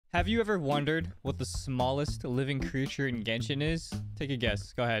Have you ever wondered what the smallest living creature in Genshin is? Take a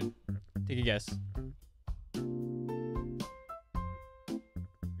guess. Go ahead. Take a guess. You're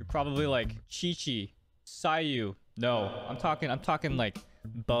probably like Chi-Chi, Sayu. No, I'm talking like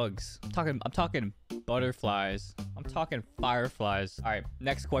bugs. I'm talking butterflies. I'm talking fireflies. All right,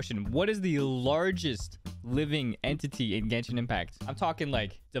 next question. What is the largest living entity in Genshin Impact? I'm talking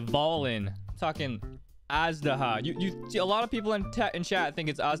like Dvalin. I'm talking Azdaha. A lot of people in chat think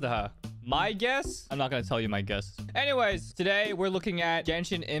it's Azdaha. My guess? I'm not going to tell you my guess. Anyways, today we're looking at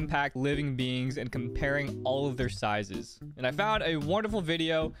Genshin Impact living beings and comparing all of their sizes. And I found a wonderful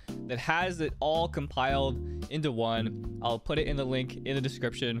video that has it all compiled into one. I'll put it in the link in the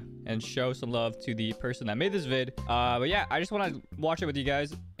description and show some love to the person that made this vid. But yeah, I just want to watch it with you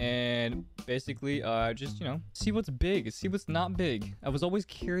guys and basically just, you know, see what's big, see what's not big. I was always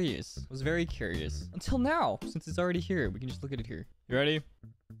curious. I was very curious. Until now, since it's already here. We can just look at it here. You ready?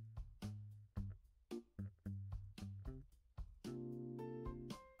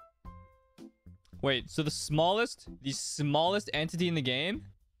 Wait, so the smallest entity in the game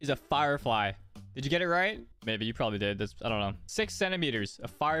is a firefly. Did you get it right? Maybe you probably did. I don't know. 6 centimeters, a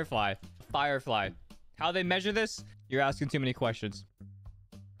firefly. A firefly. How they measure this? You're asking too many questions.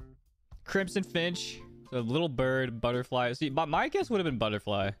 Crimson finch, a little bird, butterfly. See, my guess would have been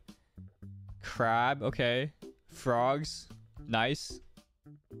butterfly. Crab, okay. Frogs, nice.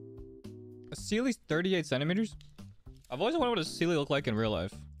 A Sealy's 38 centimeters? I've always wondered what a Sealy looked like in real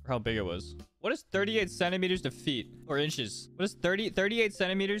life. Or how big it was. What is 38 centimeters to feet? Or inches? What is 38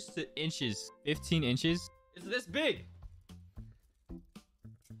 centimeters to inches? 15 inches? It's this big.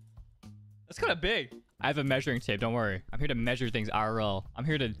 That's kind of big. I have a measuring tape. Don't worry. I'm here to measure things IRL. I'm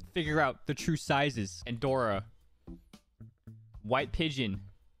here to figure out the true sizes. Andorra. White pigeon.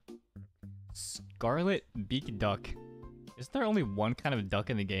 Scarlet beak duck. Isn't there only one kind of duck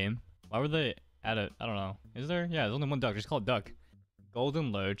in the game? Why were they at a... I don't know. Is there? Yeah, there's only one duck. Just call it duck.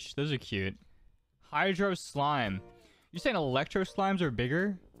 Golden loach. Those are cute. Hydro slime. You saying electro slimes are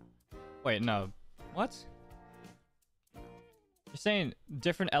bigger? Wait, no. What? You're saying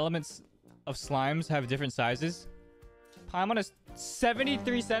different elements of slimes have different sizes? Paimon is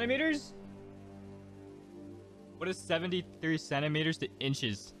 73 centimeters? What is 73 centimeters to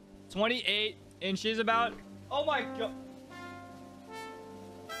inches? 28 inches about? Oh my god.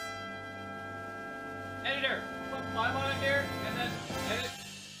 Editor, put Paimon in here and then edit.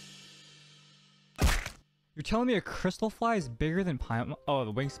 You're telling me a crystal fly is bigger than Paimon? Oh,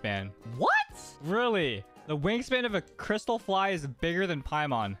 the wingspan. What? Really? The wingspan of a crystal fly is bigger than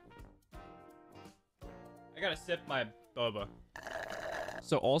Paimon. I gotta sip my boba.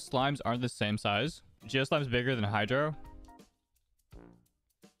 So all slimes aren't the same size? Geoslime's bigger than Hydro?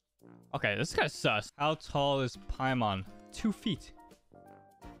 Okay, this is kind of sus. How tall is Paimon? 2 feet.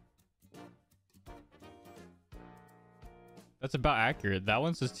 That's about accurate. That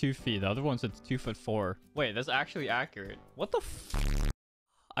one says 2 feet. The other one says 2'4". Wait, that's actually accurate. What the f...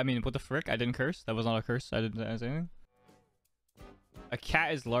 I mean, what the frick? I didn't curse. That was not a curse. I didn't say anything. A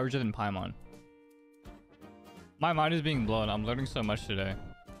cat is larger than Paimon. My mind is being blown. I'm learning so much today.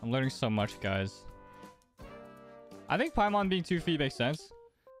 I'm learning so much, guys. I think Paimon being 2 feet makes sense.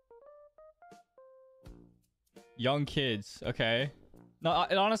 Young kids. Okay. No,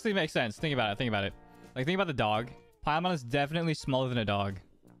 it honestly makes sense. Think about it. Think about it. Like, think about the dog. Paimon is definitely smaller than a dog.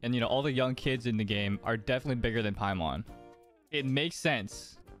 And, you know, all the young kids in the game are definitely bigger than Paimon. It makes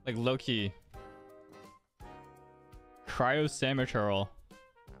sense. Like, low-key. Cryo Samaturl.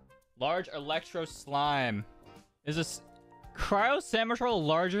 Large electro slime. Is this... Cryo Samaturl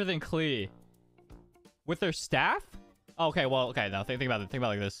larger than Klee? With their staff? Okay, well, okay, now think about it. Think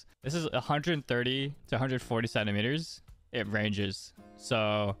about it like this. This is 130 to 140 centimeters. It ranges.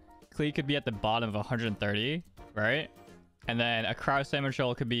 So, Klee could be at the bottom of 130. Right? And then a Cryo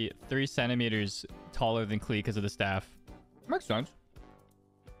Samaturl could be 3 centimeters taller than Klee because of the staff. Makes sense.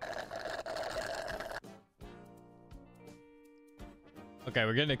 Okay,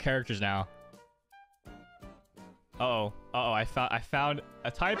 we're getting to characters now. Uh-oh. Uh-oh, I found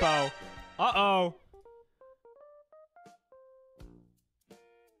a typo. Uh-oh.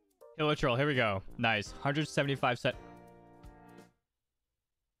 Hilichurl, here we go. Nice. 175 cent...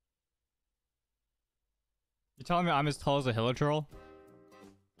 You're telling me I'm as tall as a Hilichurl?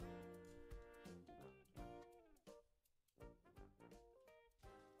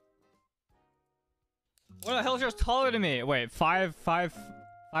 What the Hilichurl's taller than me? Wait,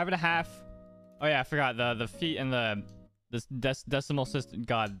 5.5. Oh yeah, I forgot the feet and this decimal system.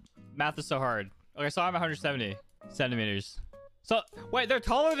 God, math is so hard. Okay, so I'm 170 centimeters. So wait, they're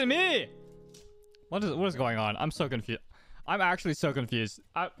taller than me. What is going on? I'm so confused. I'm actually so confused.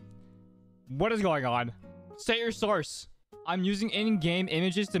 What is going on? Say your source. I'm using in-game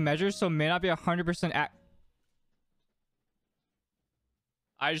images to measure, so may not be 100%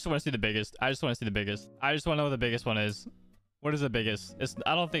 I just want to see the biggest. I just want to see the biggest. I just want to know what the biggest one is. What is the biggest?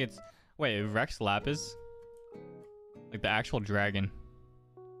 I don't think it's... Wait, Rex Lapis? Like the actual dragon.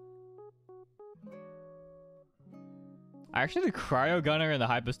 Actually, the Cryo Gunner and the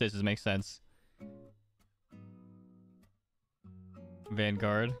Hypostasis makes sense.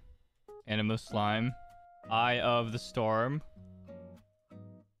 Vanguard. Animo Slime. Eye of the Storm.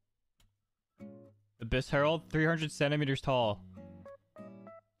 Abyss Herald, 300 centimeters tall.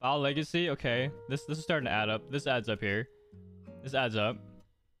 Foul Legacy, okay. This is starting to add up. This adds up here. This adds up.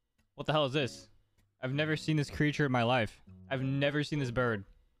 What the hell is this? I've never seen this creature in my life. I've never seen this bird.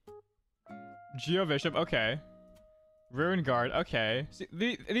 Geobishop, okay. Ruin Guard, okay. See,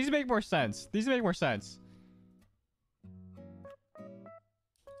 these make more sense. These make more sense.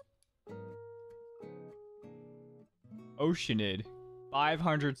 Oceanid.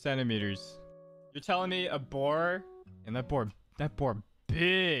 500 centimeters. You're telling me a boar? And that boar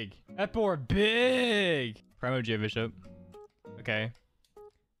big. That boar big. Primo Geobishop. Okay.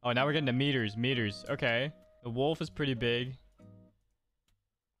 Oh, now we're getting to meters. Meters. Okay. The wolf is pretty big.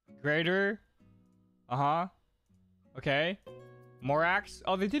 Greater. Uh-huh. Okay. Morax.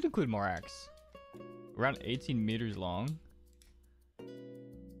 Oh, they did include Morax. Around 18 meters long.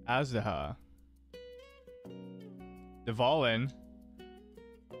 Azdaha. Devalin.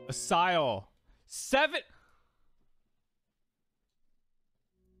 Asile. 7.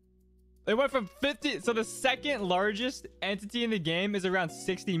 They went from 50. So the second largest entity in the game is around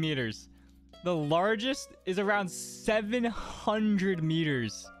 60 meters. The largest is around 700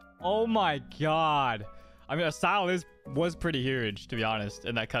 meters. Oh my god. I mean, Asile was pretty huge, to be honest,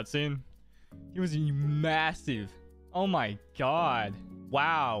 in that cutscene. He was massive. Oh my god.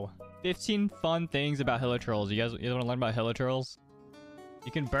 Wow. 15 fun things about Hilitrolls. You guys want to learn about Hilitrolls?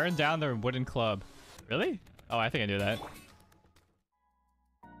 You can burn down their wooden club. Really? Oh, I think I knew that.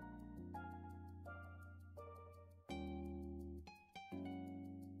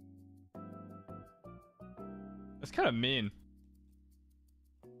 That's kind of mean.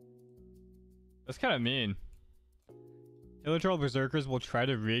 That's kind of mean. Hilitroll Berserkers will try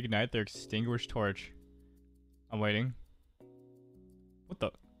to reignite their extinguished torch. I'm waiting. What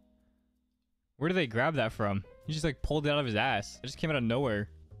the? Where did they grab that from? He just like pulled it out of his ass. It just came out of nowhere.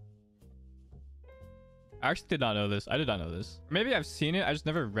 I actually did not know this. I did not know this. Maybe I've seen it. I just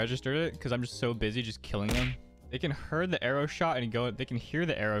never registered it because I'm just so busy just killing them. They can hear the arrow shot and go. They can hear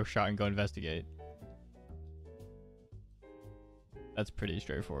the arrow shot and go investigate. That's pretty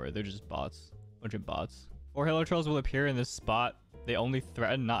straightforward. They're just bots. Bunch of bots. 4 Hilitrolls will appear in this spot. They only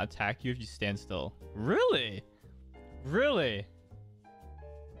threaten, not attack you if you stand still. Really? Really?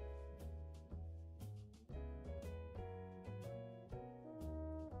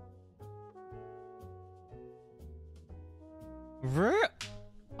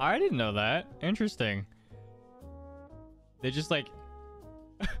 I didn't know that. Interesting. They just like...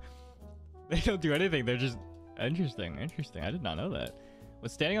 they don't do anything. They're just... Interesting. Interesting. I did not know that. When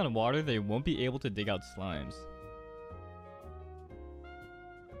standing on water, they won't be able to dig out slimes.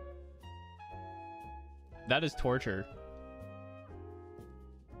 That is torture.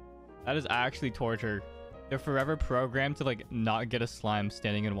 That is actually torture. They're forever programmed to like not get a slime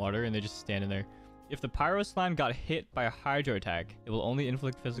standing in water and they just stand in there. If the pyro slime got hit by a hydro attack, it will only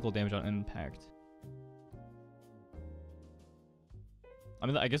inflict physical damage on impact. I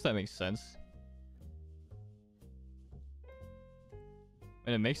mean, I guess that makes sense.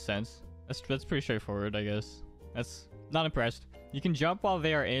 And it makes sense. That's pretty straightforward, I guess. That's not impressed. You can jump while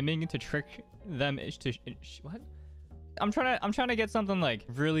they are aiming to trick them to what? I'm trying to get something like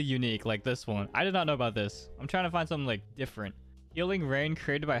really unique like this one. I did not know about this. I'm trying to find something like different. Healing Rain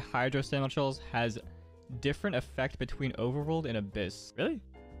created by Hydro Sandwich has different effect between Overworld and Abyss. Really?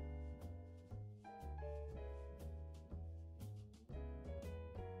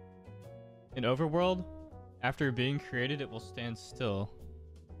 In Overworld, after being created, it will stand still.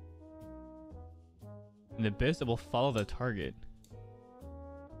 In Abyss, it will follow the target.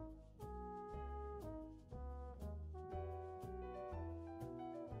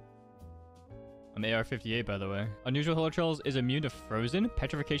 I'm AR-58, by the way. Unusual Hilitrolls is immune to Frozen,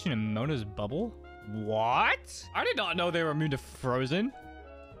 Petrification, and Mona's Bubble? What? I did not know they were immune to Frozen.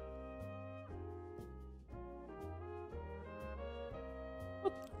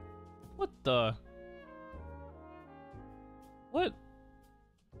 What the? What?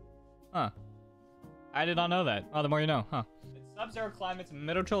 Huh. I did not know that. Oh, the more you know, huh? It's Sub-zero climates,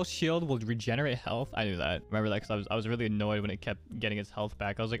 Metal Troll shield will regenerate health. I knew that. Remember that because I was really annoyed when it kept getting its health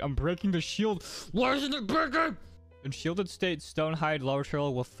back. I was like, I'm breaking the shield. Why isn't it breaking? In shielded state, Stonehide Lava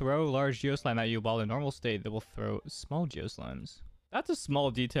Turtle will throw large Geoslime at you, while in normal state, they will throw small Geoslimes. That's a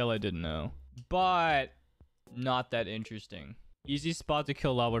small detail I didn't know, but not that interesting. Easy spot to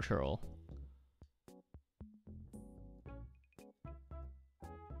kill Lava Turtle.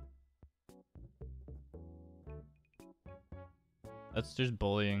 That's just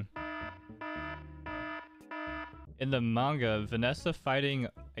bullying. In the manga, Vanessa fighting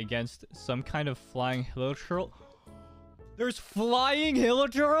against some kind of flying Hilichurl. There's flying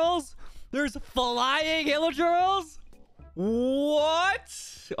Hilichurls? There's flying Hilichurls? What?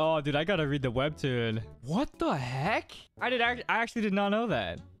 Oh, dude, I gotta read the webtoon. What the heck? I actually did not know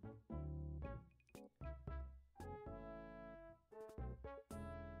that.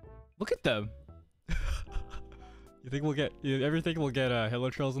 Look at them. You think we'll get... You ever think we'll get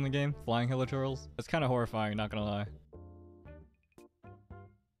Hilichurls in the game? Flying Hilichurls? It's kind of horrifying, not gonna lie.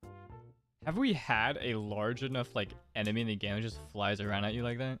 Have we had a large enough, like, enemy in the game that just flies around at you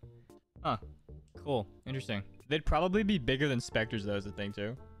like that? Huh. Cool. Interesting. They'd probably be bigger than Spectres, though, is the thing,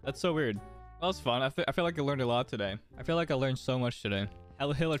 too. That's so weird. That was fun. I feel like I learned a lot today. I feel like I learned so much today.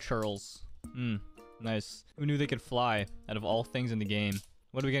 Hilichurls. Nice. Who knew they could fly out of all things in the game?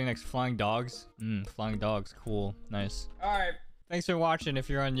 What are we getting next? Flying dogs? Flying dogs. Cool. Nice. Alright. Thanks for watching. If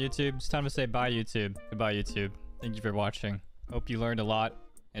you're on YouTube, it's time to say bye, YouTube. Goodbye, YouTube. Thank you for watching. Hope you learned a lot,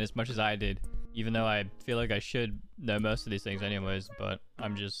 and as much as I did. Even though I feel like I should know most of these things anyways, but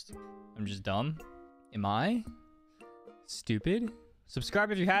I'm just dumb. Am I? Stupid?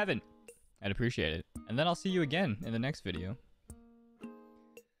 Subscribe if you haven't. I'd appreciate it. And then I'll see you again in the next video.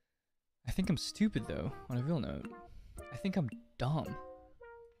 I think I'm stupid, though, on a real note. I think I'm dumb.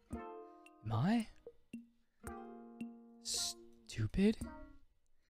 Am I? Stupid?